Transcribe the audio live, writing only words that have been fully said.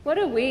What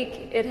a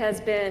week it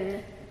has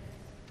been.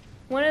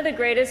 One of the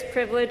greatest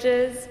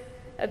privileges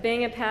of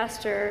being a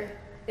pastor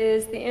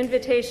is the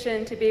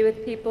invitation to be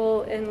with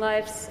people in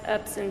life's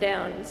ups and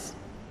downs.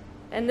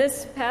 And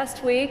this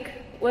past week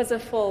was a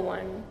full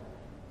one.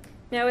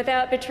 Now,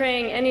 without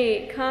betraying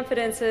any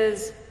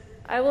confidences,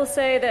 I will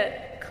say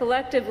that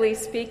collectively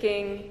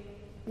speaking,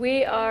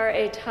 we are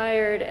a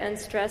tired and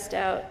stressed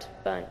out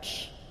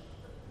bunch.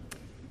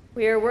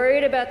 We are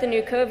worried about the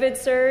new COVID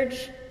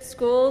surge,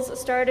 schools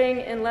starting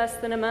in less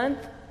than a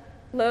month,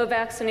 low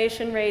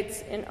vaccination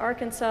rates in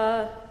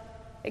Arkansas,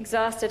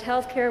 exhausted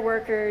healthcare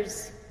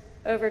workers,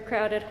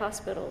 overcrowded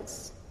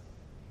hospitals.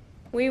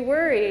 We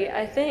worry,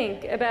 I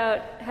think,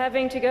 about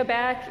having to go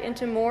back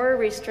into more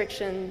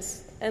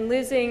restrictions and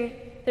losing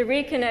the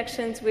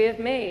reconnections we have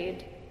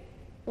made.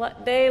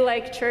 They,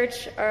 like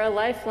church, are a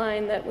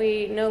lifeline that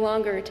we no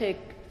longer take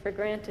for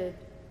granted.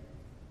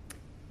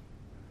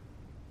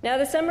 Now,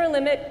 the Summer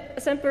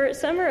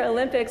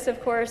Olympics,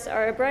 of course,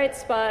 are a bright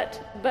spot,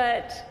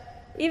 but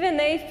even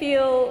they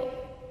feel,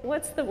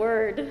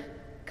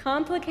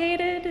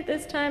 complicated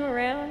this time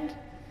around.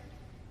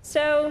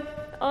 So,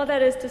 all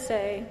that is to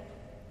say,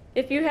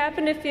 if you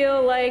happen to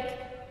feel like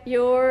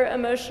your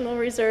emotional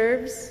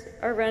reserves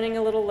are running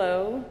a little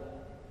low,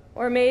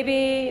 or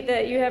maybe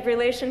that you have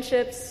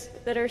relationships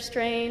that are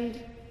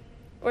strained,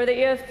 or that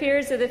you have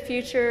fears of the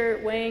future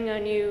weighing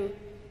on you,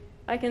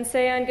 I can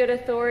say on good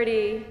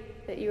authority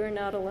that you are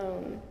not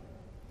alone.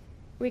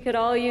 We could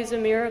all use a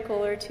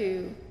miracle or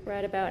two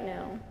right about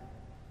now.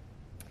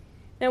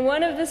 Now,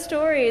 one of the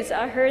stories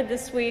I heard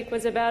this week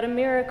was about a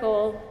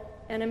miracle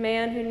and a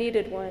man who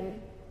needed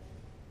one.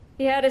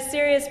 He had a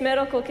serious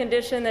medical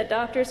condition that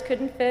doctors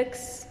couldn't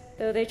fix,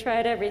 though they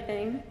tried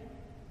everything.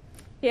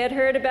 He had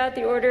heard about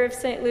the Order of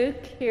St.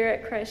 Luke here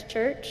at Christ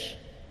Church,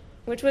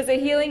 which was a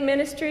healing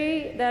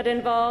ministry that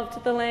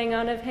involved the laying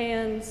on of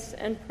hands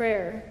and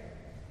prayer.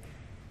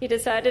 He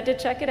decided to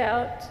check it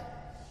out.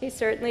 He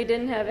certainly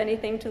didn't have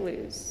anything to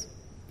lose.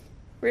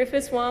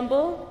 Rufus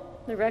Womble,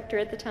 the rector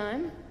at the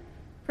time,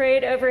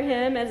 prayed over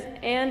him,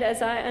 and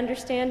as I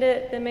understand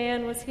it, the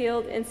man was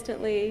healed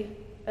instantly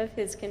of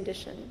his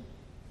condition.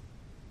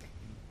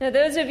 Now,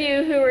 those of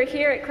you who were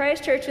here at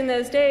Christ Church in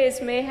those days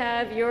may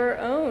have your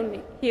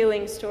own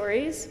healing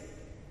stories,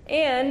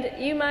 and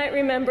you might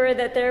remember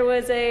that there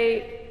was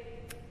a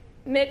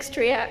mixed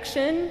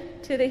reaction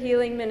to the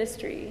healing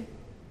ministry.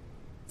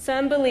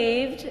 Some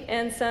believed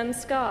and some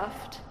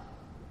scoffed,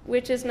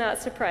 which is not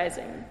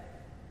surprising.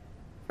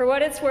 For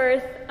what it's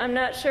worth, I'm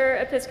not sure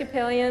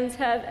Episcopalians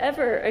have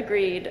ever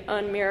agreed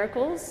on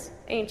miracles,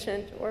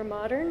 ancient or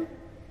modern.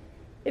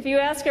 If you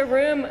ask a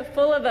room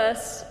full of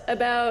us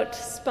about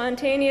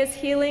spontaneous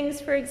healings,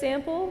 for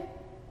example,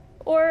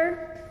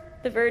 or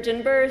the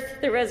virgin birth,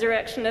 the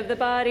resurrection of the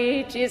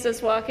body,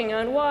 Jesus walking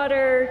on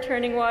water,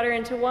 turning water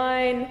into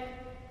wine,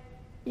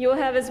 you'll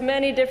have as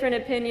many different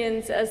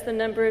opinions as the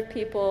number of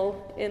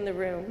people in the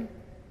room.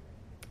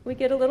 We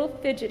get a little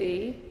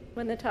fidgety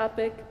when the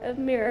topic of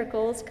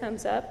miracles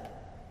comes up,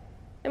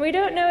 and we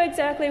don't know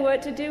exactly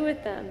what to do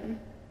with them.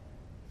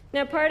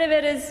 Now, part of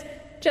it is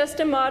just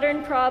a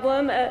modern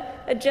problem,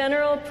 a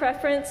general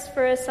preference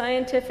for a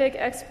scientific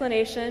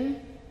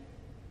explanation.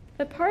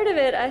 But part of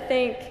it, I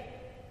think,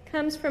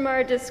 comes from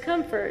our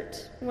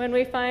discomfort when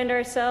we find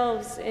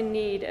ourselves in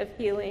need of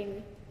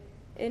healing,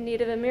 in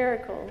need of a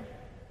miracle,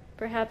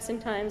 perhaps in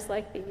times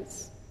like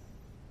these.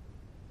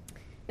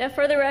 Now,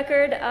 for the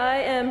record, I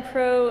am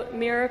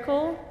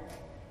pro-miracle.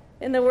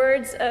 In the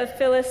words of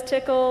Phyllis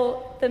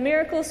Tickle, the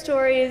miracle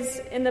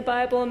stories in the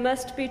Bible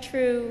must be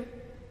true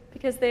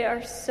because they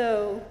are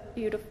so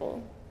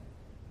beautiful.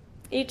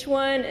 Each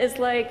one is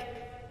like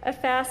a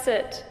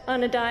facet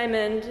on a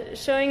diamond,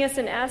 showing us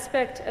an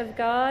aspect of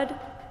God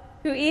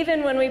who,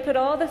 even when we put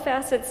all the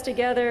facets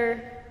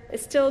together,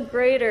 is still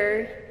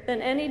greater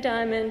than any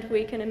diamond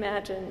we can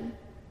imagine.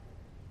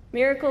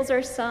 Miracles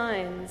are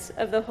signs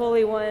of the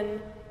Holy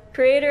One,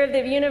 creator of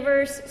the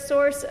universe,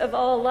 source of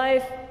all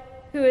life,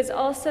 who is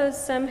also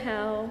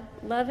somehow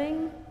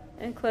loving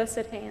and close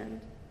at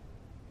hand.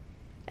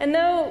 And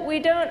though we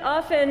don't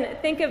often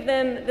think of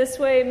them this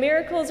way,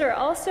 miracles are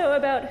also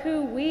about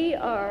who we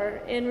are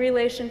in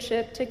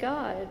relationship to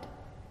God.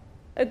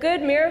 A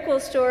good miracle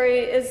story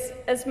is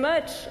as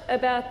much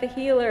about the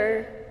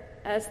healer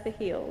as the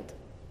healed.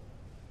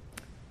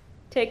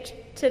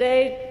 Take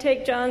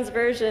John's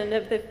version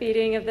of the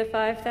feeding of the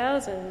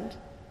 5,000.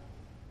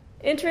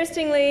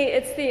 Interestingly,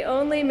 it's the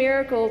only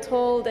miracle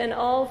told in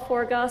all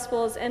four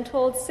Gospels and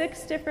told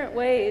 6 different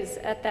ways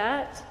at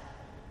that.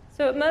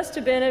 So it must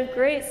have been of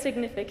great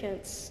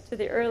significance to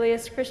the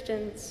earliest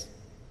Christians.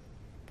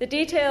 The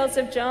details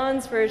of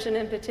John's version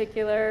in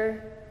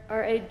particular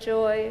are a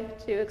joy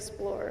to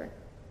explore.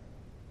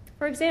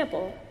 For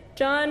example,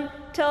 John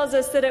tells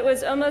us that it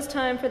was almost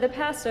time for the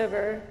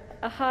Passover,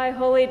 a high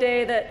holy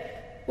day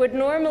that would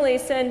normally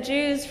send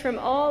Jews from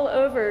all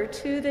over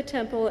to the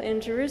temple in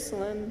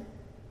Jerusalem.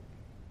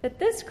 But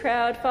this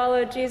crowd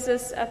followed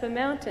Jesus up a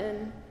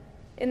mountain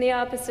in the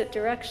opposite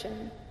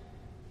direction.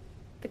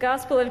 The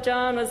Gospel of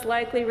John was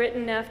likely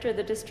written after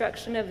the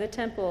destruction of the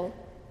temple,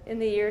 in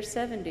the year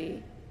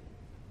 70.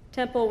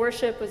 Temple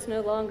worship was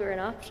no longer an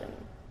option.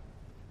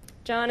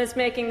 John is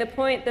making the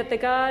point that the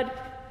God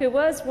who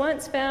was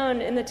once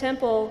found in the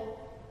temple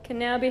can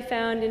now be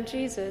found in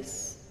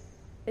Jesus,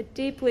 a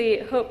deeply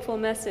hopeful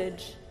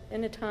message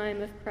in a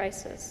time of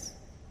crisis.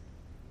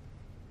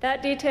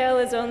 That detail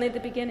is only the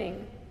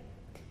beginning.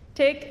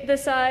 Take the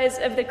size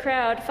of the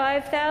crowd.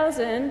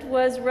 5,000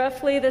 was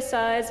roughly the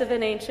size of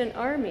an ancient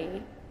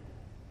army.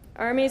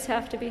 Armies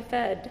have to be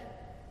fed.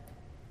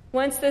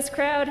 Once this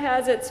crowd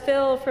has its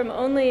fill from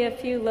only a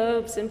few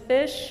loaves and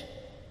fish,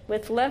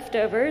 with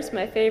leftovers,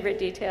 my favorite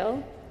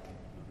detail,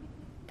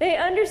 they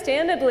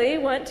understandably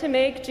want to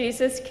make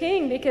Jesus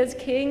king because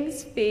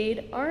kings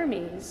feed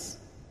armies.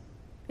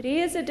 But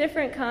he is a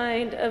different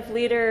kind of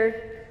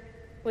leader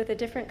with a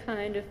different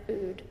kind of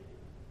food.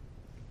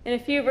 In a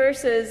few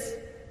verses,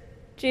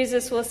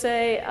 Jesus will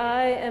say,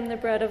 "I am the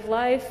bread of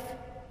life.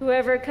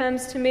 Whoever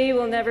comes to me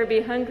will never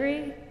be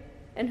hungry,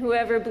 and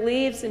whoever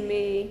believes in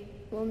me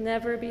will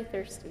never be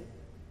thirsty."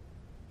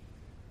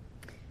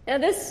 Now,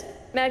 this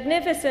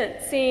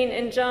magnificent scene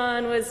in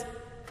John was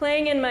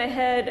playing in my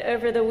head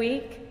over the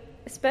week,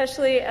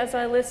 especially as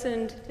I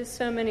listened to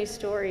so many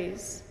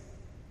stories.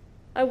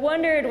 I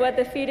wondered what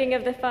the feeding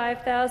of the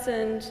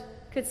 5,000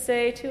 could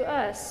say to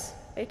us,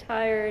 a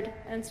tired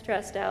and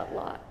stressed out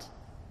lot.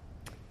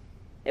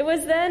 It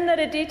was then that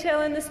a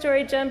detail in the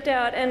story jumped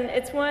out, and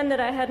it's one that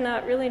I had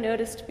not really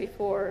noticed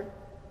before.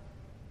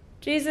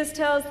 Jesus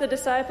tells the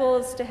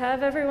disciples to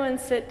have everyone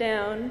sit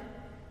down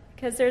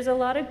because there's a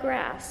lot of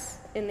grass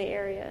in the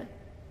area.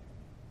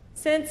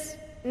 Since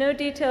no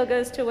detail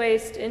goes to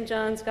waste in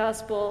John's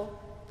gospel,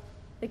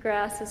 the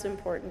grass is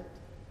important.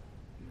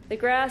 The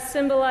grass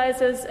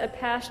symbolizes a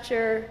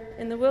pasture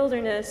in the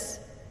wilderness,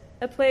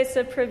 a place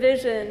of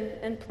provision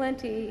and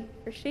plenty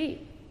for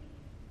sheep.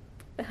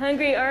 The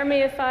hungry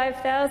army of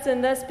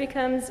 5,000 thus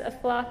becomes a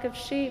flock of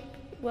sheep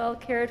well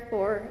cared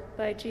for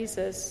by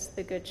Jesus,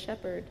 the Good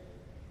Shepherd.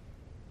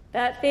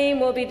 That theme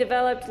will be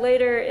developed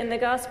later in the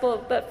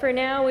gospel, but for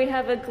now we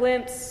have a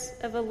glimpse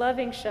of a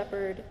loving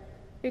shepherd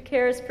who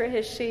cares for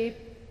his sheep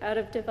out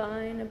of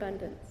divine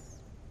abundance.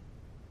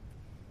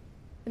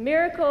 The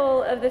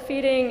miracle of the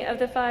feeding of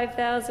the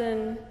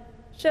 5,000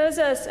 shows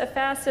us a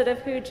facet of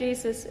who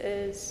Jesus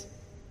is,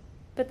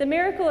 but the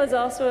miracle is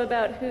also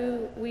about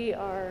who we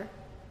are.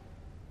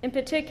 In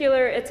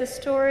particular, it's a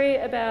story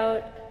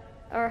about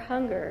our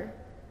hunger,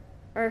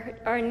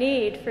 our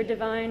need for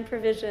divine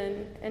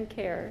provision and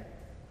care.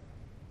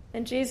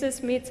 And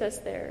Jesus meets us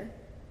there.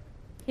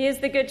 He is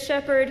the Good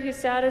Shepherd who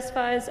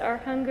satisfies our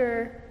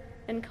hunger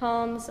and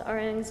calms our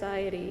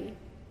anxiety.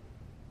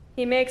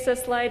 He makes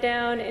us lie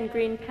down in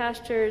green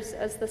pastures,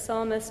 as the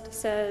psalmist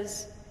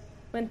says,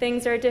 when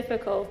things are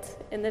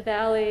difficult in the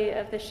valley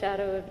of the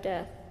shadow of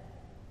death.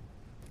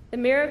 The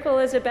miracle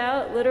is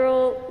about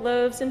literal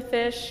loaves and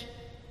fish,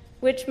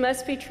 which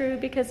must be true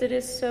because it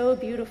is so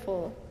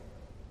beautiful.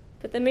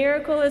 But the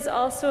miracle is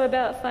also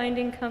about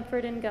finding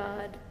comfort in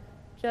God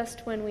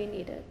just when we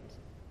need it.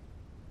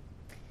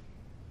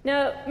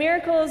 Now,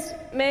 miracles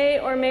may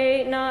or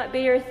may not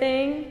be your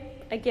thing.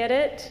 I get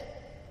it.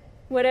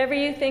 Whatever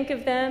you think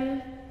of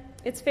them,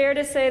 it's fair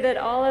to say that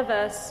all of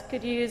us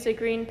could use a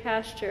green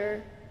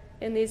pasture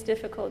in these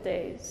difficult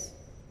days,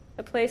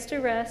 a place to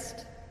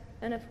rest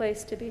and a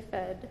place to be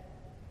fed.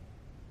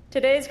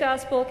 Today's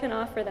gospel can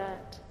offer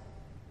that.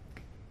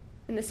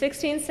 In the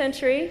 16th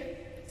century,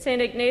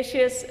 St.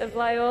 Ignatius of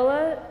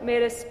Loyola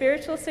made a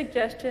spiritual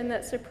suggestion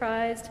that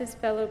surprised his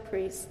fellow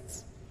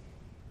priests.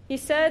 He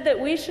said that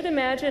we should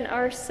imagine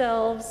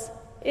ourselves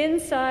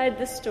inside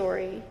the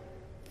story,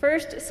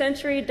 first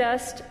century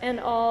dust and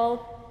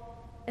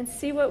all, and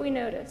see what we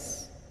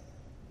notice.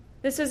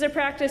 This is a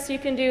practice you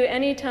can do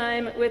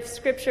anytime with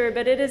Scripture,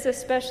 but it is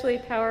especially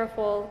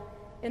powerful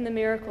in the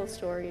miracle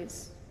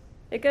stories.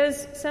 It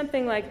goes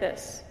something like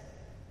this.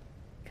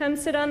 Come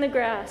sit on the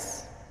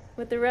grass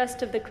with the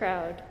rest of the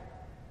crowd.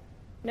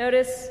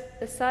 Notice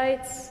the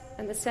sights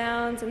and the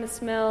sounds and the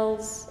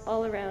smells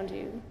all around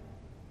you.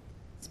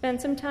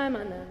 Spend some time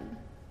on them.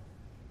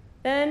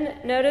 Then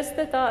notice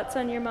the thoughts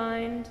on your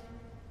mind.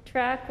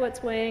 Track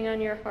what's weighing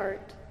on your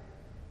heart.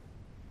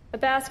 A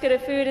basket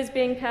of food is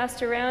being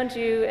passed around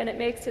you and it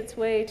makes its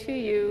way to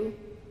you.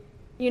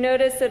 You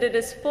notice that it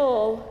is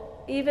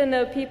full, even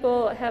though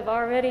people have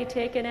already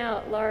taken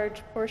out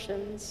large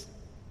portions.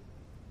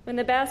 When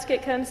the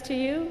basket comes to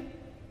you,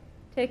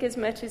 take as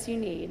much as you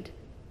need.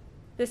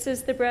 This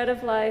is the bread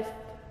of life,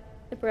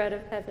 the bread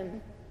of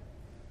heaven.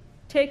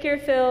 Take your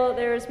fill,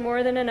 there is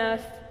more than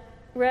enough.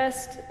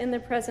 Rest in the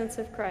presence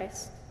of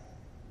Christ.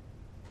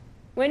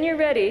 When you're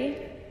ready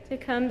to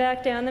come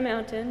back down the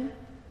mountain,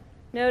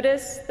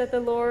 notice that the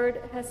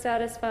Lord has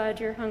satisfied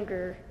your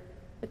hunger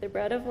with the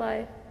bread of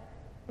life,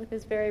 with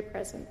his very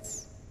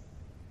presence.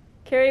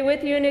 Carry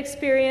with you an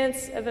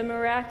experience of a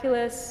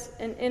miraculous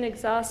and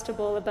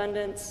inexhaustible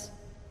abundance.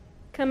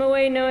 Come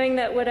away knowing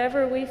that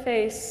whatever we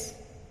face,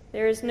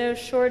 there is no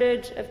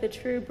shortage of the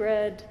true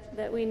bread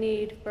that we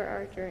need for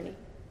our journey.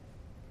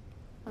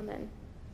 Amen.